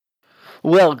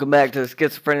Welcome back to the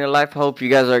Schizophrenia Life. Hope you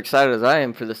guys are excited as I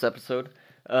am for this episode.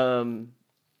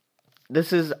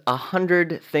 This is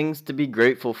 100 things to be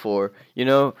grateful for.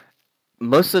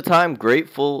 Most of the time,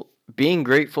 being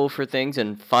grateful for things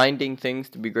and finding things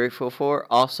to be grateful for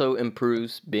also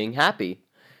improves being happy.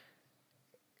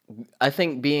 I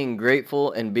think being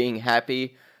grateful and being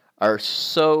happy are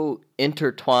so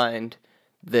intertwined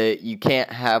that you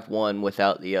can't have one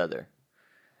without the other.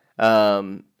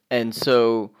 And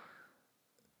so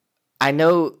I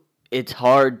know it's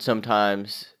hard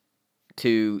sometimes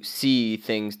to see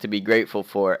things to be grateful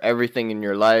for. Everything in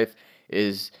your life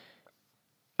is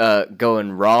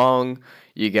going wrong.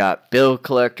 You got bill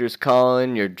collectors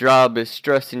calling. Your job is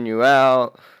stressing you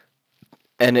out,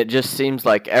 and it just seems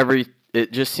like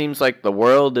the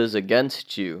world is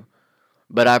against you.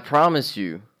 But I promise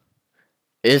you,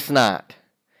 it's not.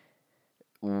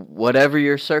 Whatever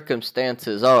your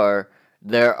circumstances are,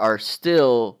 there are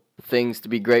still things to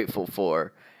be grateful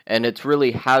for, and it's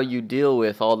really how you deal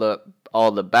with all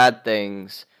the bad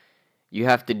things. You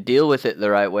have to deal with it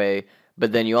the right way,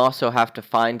 but then you also have to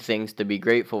find things to be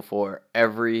grateful for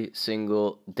every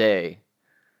single day.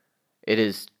 It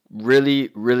is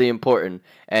really, really important.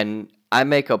 And I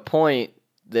make a point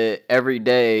that every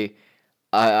day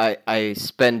I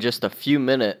spend just a few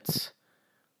minutes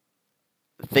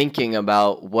thinking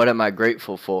about what am I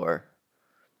grateful for.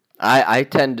 I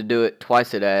tend to do it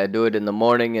twice a day. I do it in the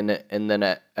morning and then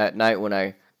at night when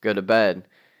I go to bed.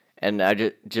 And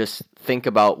I just think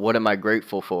about what am I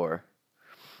grateful for.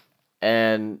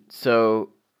 And so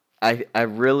I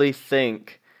really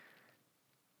think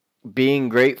being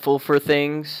grateful for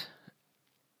things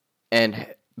and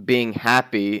being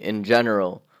happy in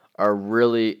general are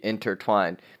really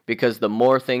intertwined, because the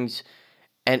more things,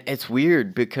 and it's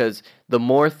weird because the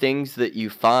more things that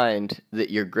you find that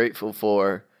you're grateful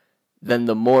for, then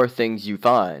the more things you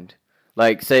find.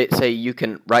 Like say you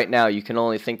can right now you can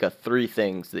only think of 3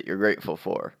 things that you're grateful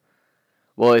for.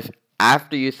 Well, if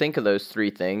after you think of those 3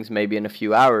 things, maybe in a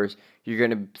few hours, you're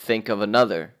going to think of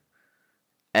another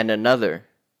and another.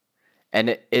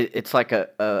 And it's like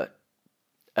a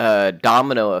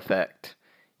domino effect.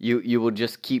 You will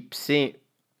just keep seeing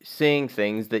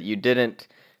things that you didn't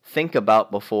think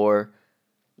about before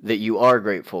that you are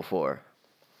grateful for.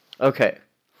 Okay,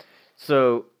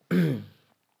 so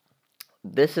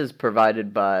this is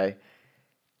provided by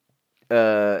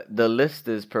the list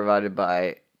is provided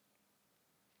by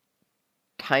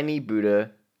Tiny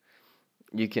Buddha.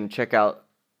 You can check out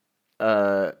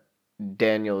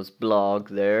Daniel's blog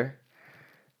there.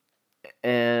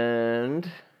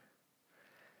 And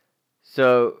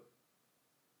so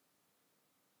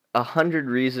 100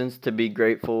 reasons to be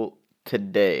grateful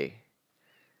today.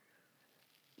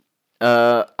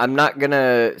 I'm not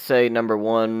gonna say number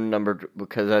one,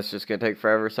 because that's just gonna take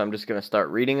forever. So I'm just gonna start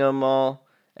reading them all.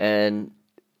 And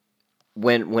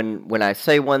when I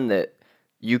say one that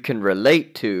you can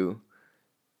relate to,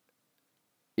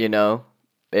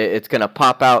 it's gonna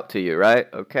pop out to you, right?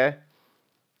 Okay.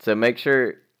 So make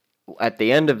sure at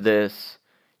the end of this,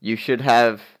 you should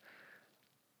have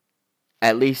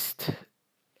at least.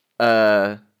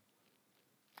 I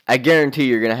guarantee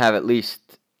you're gonna have at least.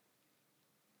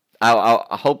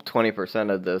 I hope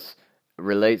 20% of this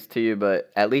relates to you,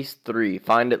 but at least 3.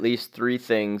 Find at least 3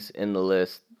 things in the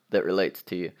list that relates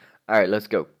to you. All right, let's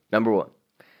go. Number 1,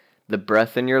 the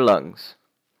breath in your lungs.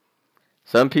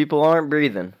 Some people aren't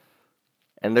breathing,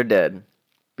 and they're dead.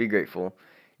 Be grateful.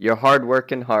 Your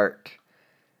hard-working heart.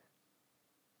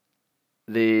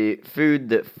 The food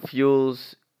that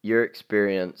fuels your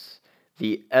experience.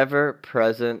 The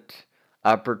ever-present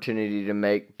opportunity to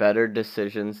make better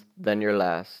decisions than your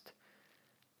last.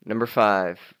 Number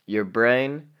 5, your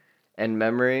brain and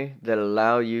memory that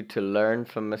allow you to learn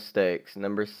from mistakes.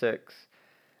 Number 6,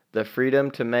 the freedom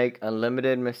to make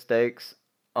unlimited mistakes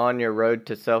on your road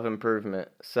to self-improvement.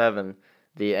 7,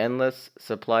 the endless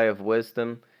supply of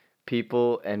wisdom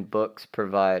people and books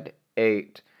provide.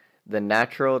 8, the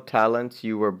natural talents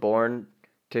you were born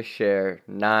to share.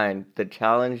 9, the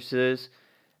challenges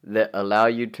that allow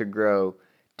you to grow.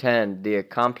 10, the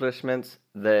accomplishments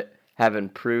that have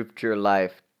improved your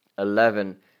life.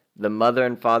 11, the mother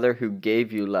and father who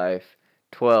gave you life.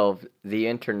 12, the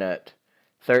internet.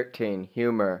 13,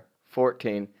 humor.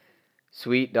 14,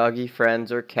 sweet doggy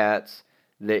friends or cats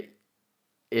that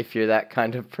if you're that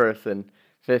kind of person.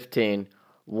 15,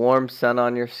 warm sun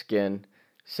on your skin.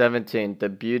 17, the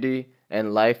beauty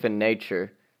and life in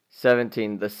nature.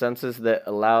 17, the senses that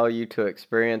allow you to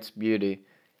experience beauty.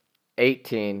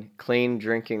 18, clean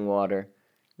drinking water.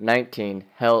 19,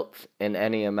 health in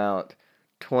any amount.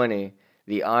 20,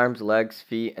 the arms, legs,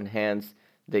 feet, and hands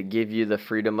that give you the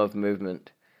freedom of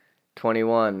movement.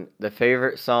 21. The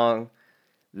favorite song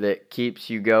that keeps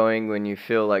you going when you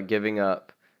feel like giving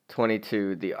up.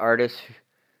 22. The artist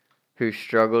who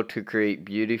struggle to create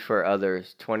beauty for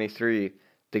others. 23.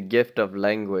 The gift of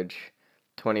language.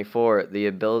 24. The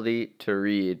ability to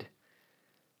read.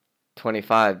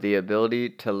 25. The ability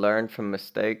to learn from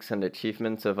mistakes and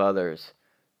achievements of others.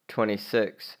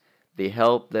 26. The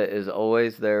help that is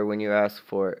always there when you ask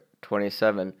for it.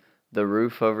 27. The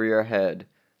roof over your head.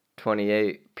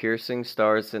 28. Piercing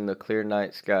stars in the clear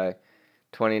night sky.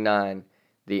 29.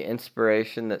 The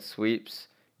inspiration that sweeps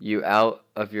you out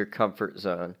of your comfort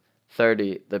zone.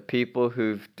 30. The people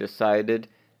who've decided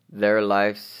their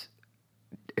lives,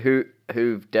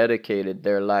 who've dedicated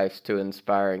their lives to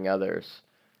inspiring others.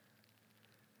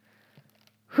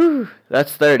 Whew,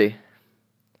 that's 30.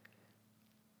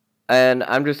 And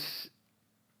I'm just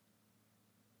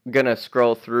gonna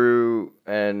scroll through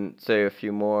and say a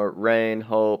few more. Rain,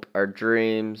 hope, our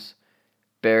dreams,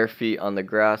 bare feet on the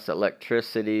grass,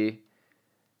 electricity,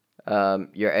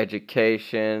 your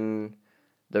education,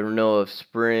 the renewal of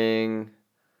spring,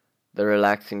 the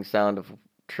relaxing sound of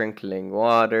trickling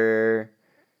water,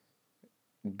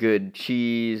 good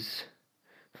cheese,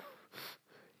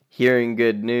 hearing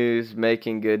good news,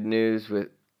 making good news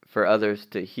for others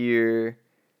to hear,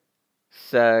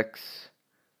 sex,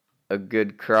 a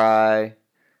good cry,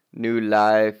 new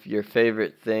life, your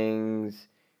favorite things,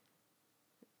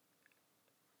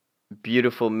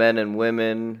 beautiful men and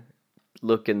women,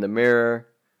 look in the mirror,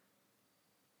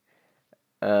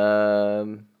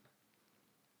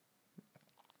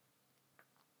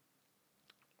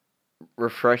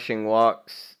 refreshing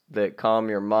walks that calm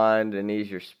your mind and ease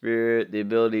your spirit, the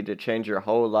ability to change your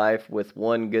whole life with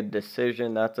one good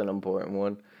decision, that's an important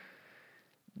one.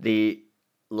 The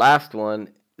last one,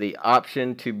 the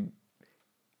option to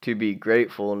be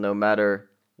grateful no matter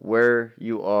where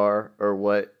you are or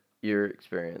what your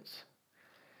experience.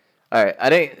 All right, I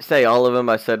didn't say all of them.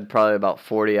 I said probably about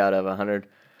 40 out of 100,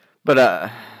 but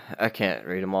I can't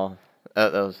read them all.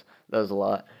 That was a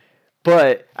lot.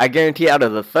 But I guarantee out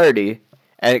of the 30,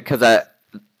 and because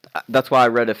that's why I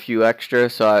read a few extra,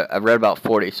 so I read about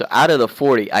 40. So out of the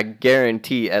 40, I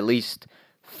guarantee at least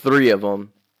 3 of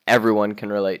them everyone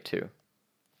can relate to.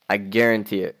 I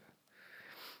guarantee it.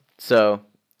 So,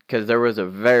 because there was a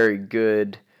very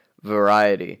good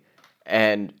variety,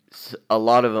 and a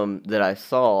lot of them that I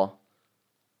saw,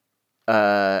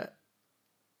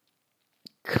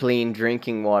 clean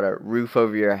drinking water, roof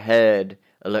over your head,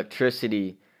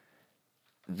 electricity,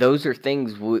 those are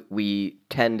things we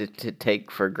tend to take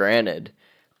for granted.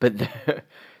 But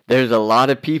there's a lot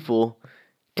of people,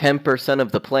 10%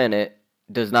 of the planet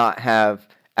does not have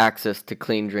access to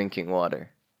clean drinking water.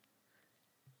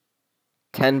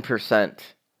 10%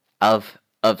 of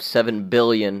 7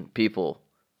 billion people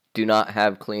do not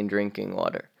have clean drinking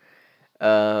water.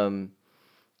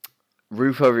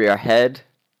 Roof over your head,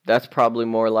 that's probably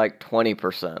more like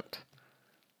 20%.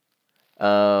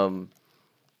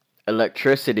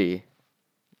 Electricity,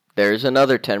 there's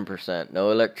another 10%.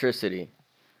 No electricity.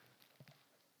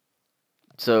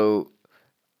 So,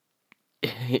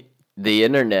 the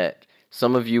internet,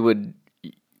 some of you would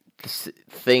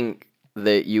think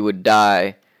that you would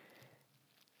die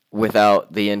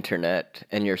without the internet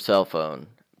and your cell phone.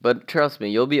 But trust me,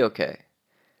 you'll be okay.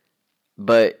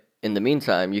 But in the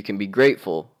meantime, you can be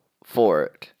grateful for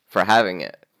it, for having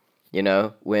it. You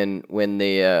know, when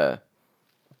the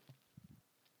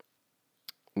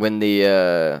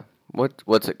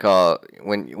what's it called?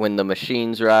 When the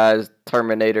machines rise,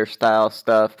 Terminator style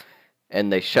stuff, and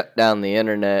they shut down the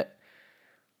internet.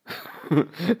 A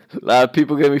lot of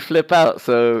people gonna be flip out,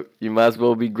 so you might as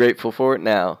well be grateful for it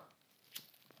now.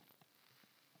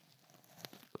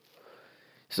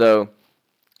 So,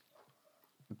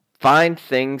 find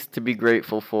things to be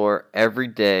grateful for every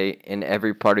day in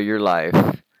every part of your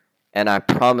life, and I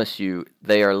promise you,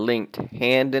 they are linked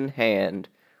hand in hand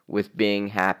with being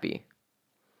happy.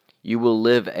 You will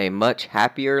live a much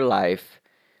happier life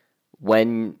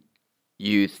when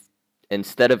you,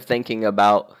 instead of thinking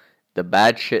about the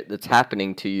bad shit that's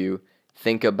happening to you,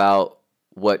 think about,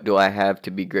 what do I have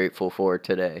to be grateful for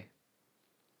today?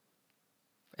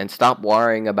 And stop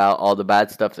worrying about all the bad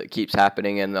stuff that keeps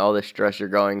happening and all the stress you're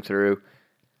going through.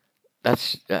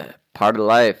 That's part of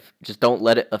life. Just don't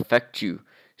let it affect you.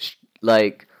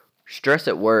 Like, stress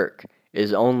at work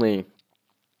can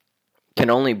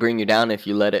only bring you down if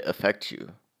you let it affect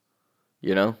you.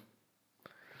 You know?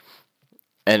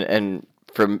 And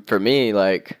for me,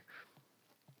 like,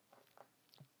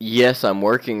 yes, I'm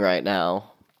working right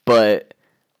now, but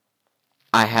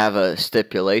I have a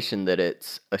stipulation that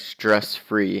it's a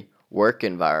stress-free work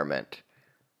environment.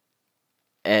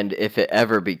 And if it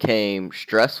ever became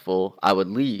stressful, I would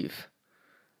leave.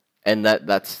 And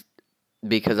that's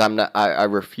because I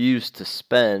refuse to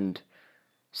spend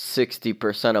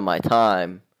 60% of my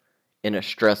time in a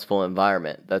stressful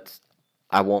environment.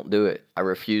 I won't do it. I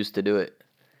refuse to do it.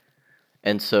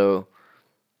 And so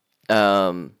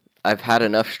I've had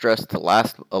enough stress to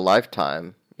last a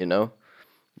lifetime,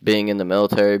 being in the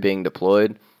military, being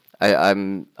deployed.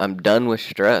 I'm done with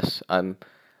stress.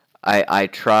 I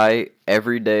try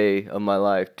every day of my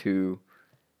life to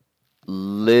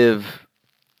live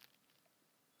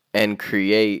and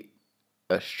create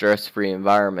a stress-free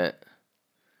environment.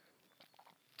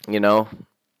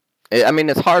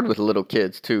 It's hard with little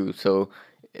kids too, so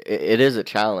it is a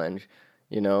challenge.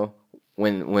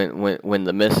 When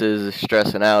the missus is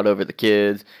stressing out over the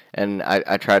kids, and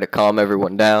I try to calm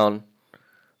everyone down.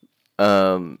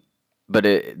 But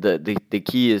the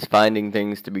key is finding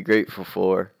things to be grateful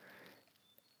for,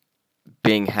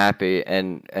 being happy,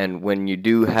 and when you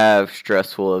do have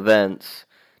stressful events,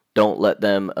 don't let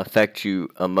them affect you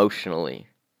emotionally.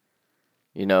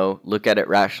 Look at it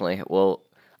rationally. Well,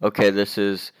 okay, this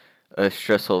is a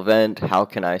stressful event. How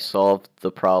can I solve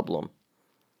the problem?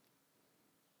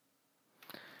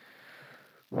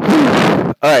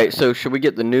 All right, so should we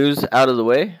get the news out of the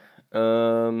way? I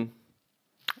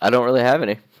don't really have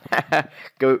any.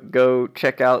 Go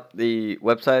check out the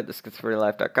website,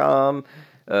 theschizophrenialife.com.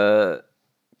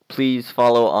 Please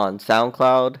follow on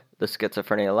SoundCloud, The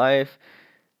Schizophrenia Life.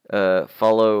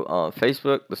 Follow on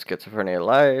Facebook, The Schizophrenia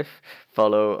Life.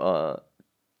 Follow on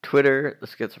Twitter, The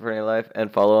Schizophrenia Life.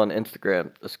 And follow on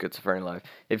Instagram, The Schizophrenia Life.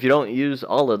 If you don't use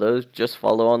all of those, just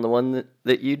follow on the one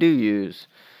that you do use.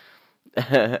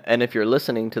 And if you're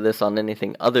listening to this on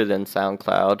anything other than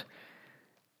SoundCloud,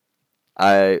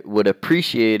 I would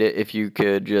appreciate it if you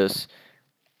could because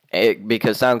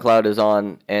SoundCloud is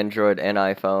on Android and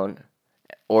iPhone,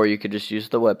 or you could just use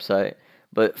the website.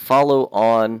 But follow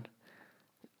on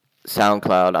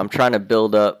SoundCloud. I'm trying to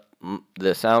build up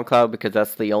the SoundCloud because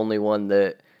that's the only one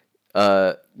that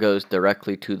goes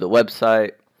directly to the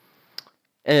website.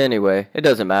 Anyway, it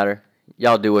doesn't matter.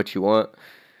 Y'all do what you want.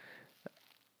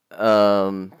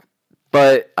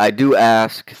 But I do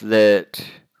ask that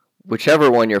whichever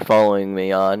one you're following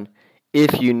me on,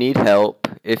 if you need help,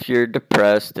 if you're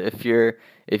depressed, if you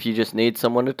just need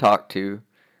someone to talk to,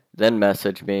 then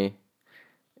message me.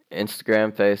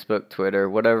 Instagram, Facebook, Twitter,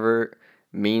 whatever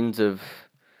means of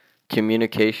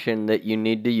communication that you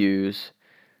need to use,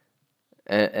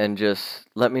 and just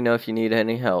let me know if you need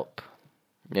any help.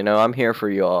 I'm here for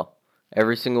you all,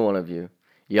 every single one of you.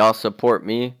 Y'all support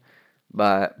me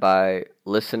by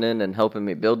listening and helping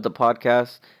me build the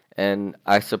podcast, and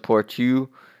I support you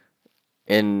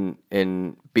in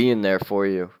being there for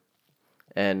you,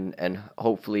 and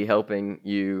hopefully helping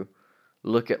you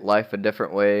look at life a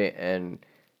different way and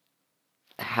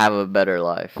have a better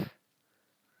life.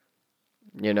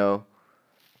 There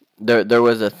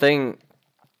was a thing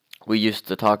we used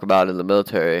to talk about in the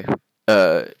military.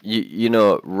 You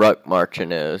know what ruck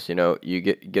marching is. You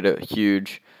get a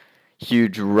huge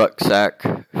rucksack,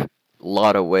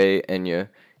 lot of weight, and you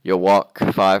walk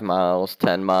 5 miles,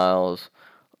 10 miles,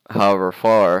 however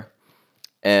far,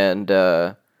 and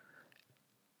the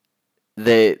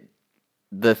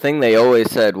thing they always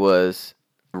said was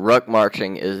ruck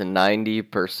marching is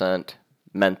 90%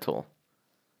 mental.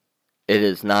 It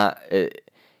is not.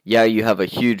 Yeah, you have a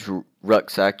huge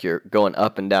rucksack. You're going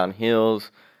up and down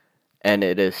hills, and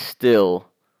it is still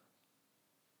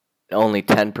only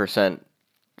 10%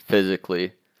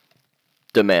 physically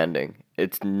demanding.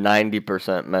 It's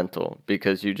 90% mental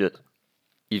because you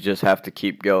just have to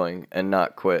keep going and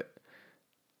not quit,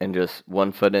 and just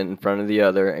one foot in front of the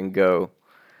other and go.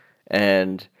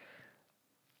 And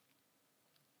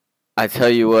I tell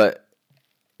you what,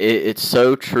 it's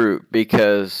so true,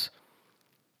 because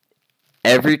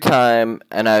every time,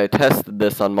 and I tested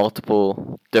this on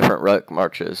multiple different ruck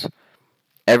marches,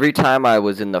 every time I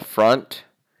was in the front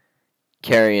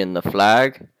carrying the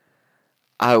flag,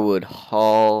 I would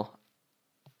haul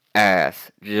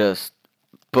ass, just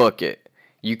book it.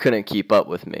 You couldn't keep up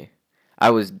with me.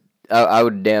 I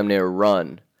would damn near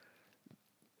run.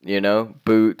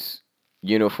 Boots,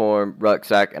 uniform,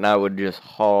 rucksack, and I would just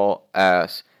haul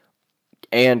ass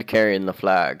and carrying the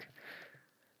flag.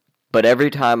 But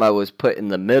every time I was put in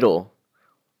the middle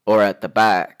or at the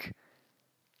back,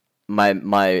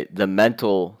 the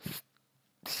mental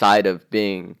side of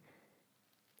being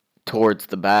towards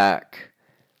the back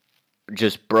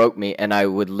just broke me, and I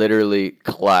would literally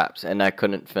collapse and I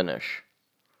couldn't finish.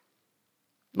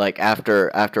 Like after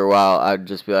a while, I'd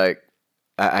just be like,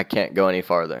 I can't go any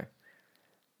farther.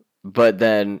 But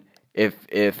then if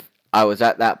I was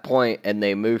at that point and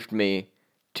they moved me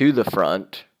to the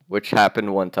front, which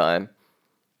happened one time,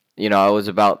 I was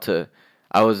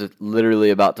literally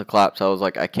about to collapse. I was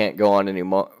like, I can't go on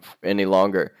any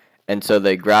longer. And so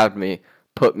they grabbed me,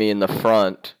 put me in the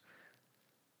front,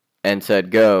 and said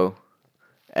go.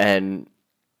 And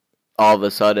all of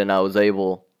a sudden, I was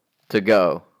able to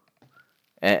go.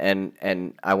 And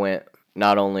I went.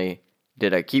 Not only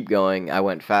did I keep going, I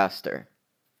went faster.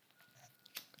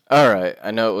 All right,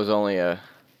 I know it was only a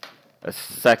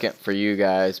second for you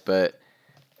guys, but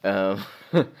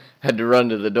had to run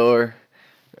to the door,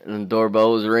 and the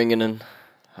doorbell was ringing, and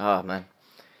oh man,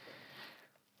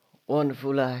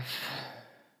 wonderful life.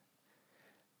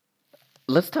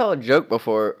 Let's tell a joke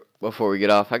before we get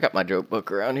off. I got my joke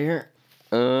book around here.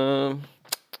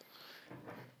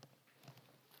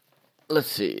 Let's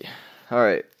see. All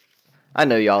right, I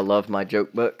know y'all love my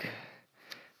joke book.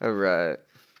 All right.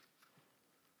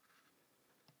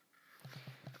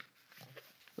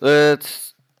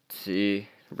 Let's see.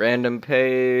 Random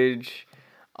page.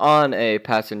 On a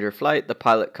passenger flight, the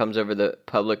pilot comes over the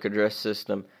public address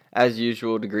system as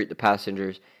usual to greet the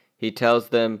passengers. He tells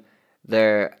them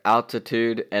their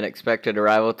altitude and expected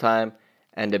arrival time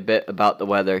and a bit about the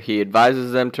weather. He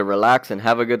advises them to relax and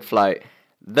have a good flight.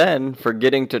 Then,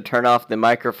 forgetting to turn off the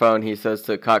microphone, he says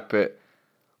to the cockpit,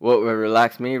 "What would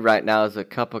relax me right now is a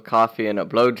cup of coffee and a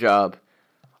blowjob."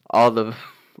 All the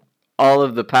all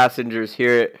of the passengers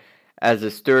hear it as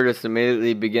the stewardess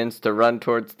immediately begins to run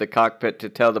towards the cockpit to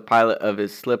tell the pilot of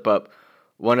his slip-up.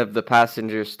 One of the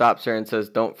passengers stops her and says,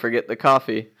 "Don't forget the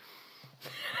coffee."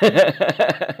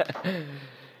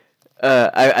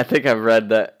 I think I've read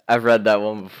that. I've read that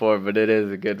one before, but it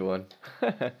is a good one.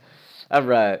 All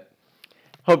right.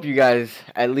 Hope you guys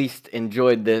at least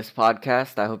enjoyed this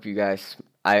podcast. I hope you guys.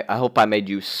 I hope I made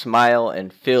you smile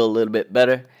and feel a little bit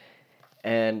better,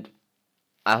 and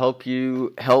I hope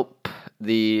you help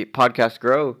the podcast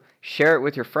grow. Share it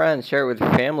with your friends. Share it with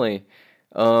your family.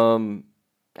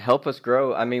 Help us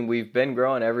grow. I mean, we've been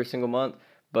growing every single month,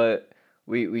 but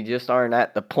we just aren't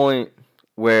at the point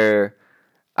where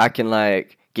I can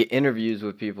get interviews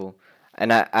with people.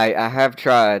 And I have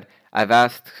tried. I've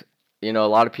asked, a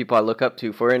lot of people I look up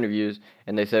to for interviews,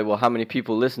 and they say, "Well, how many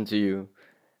people listen to you?"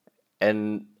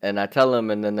 And I tell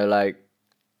them, and then they're like,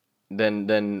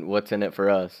 "Then what's in it for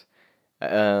us?"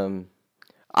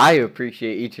 I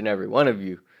appreciate each and every one of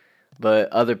you, but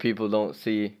other people don't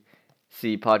see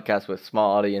podcasts with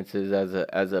small audiences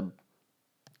as a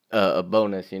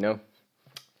bonus,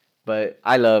 But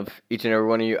I love each and every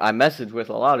one of you. I message with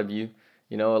a lot of you.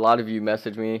 A lot of you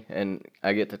message me, and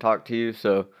I get to talk to you,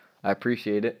 so I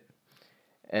appreciate it.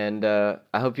 And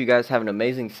I hope you guys have an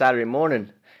amazing Saturday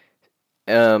morning.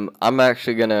 I'm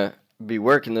actually gonna be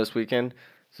working this weekend,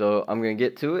 so I'm gonna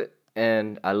get to it.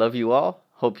 And I love you all.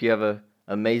 Hope you have an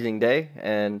amazing day,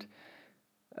 and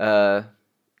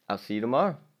I'll see you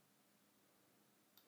tomorrow.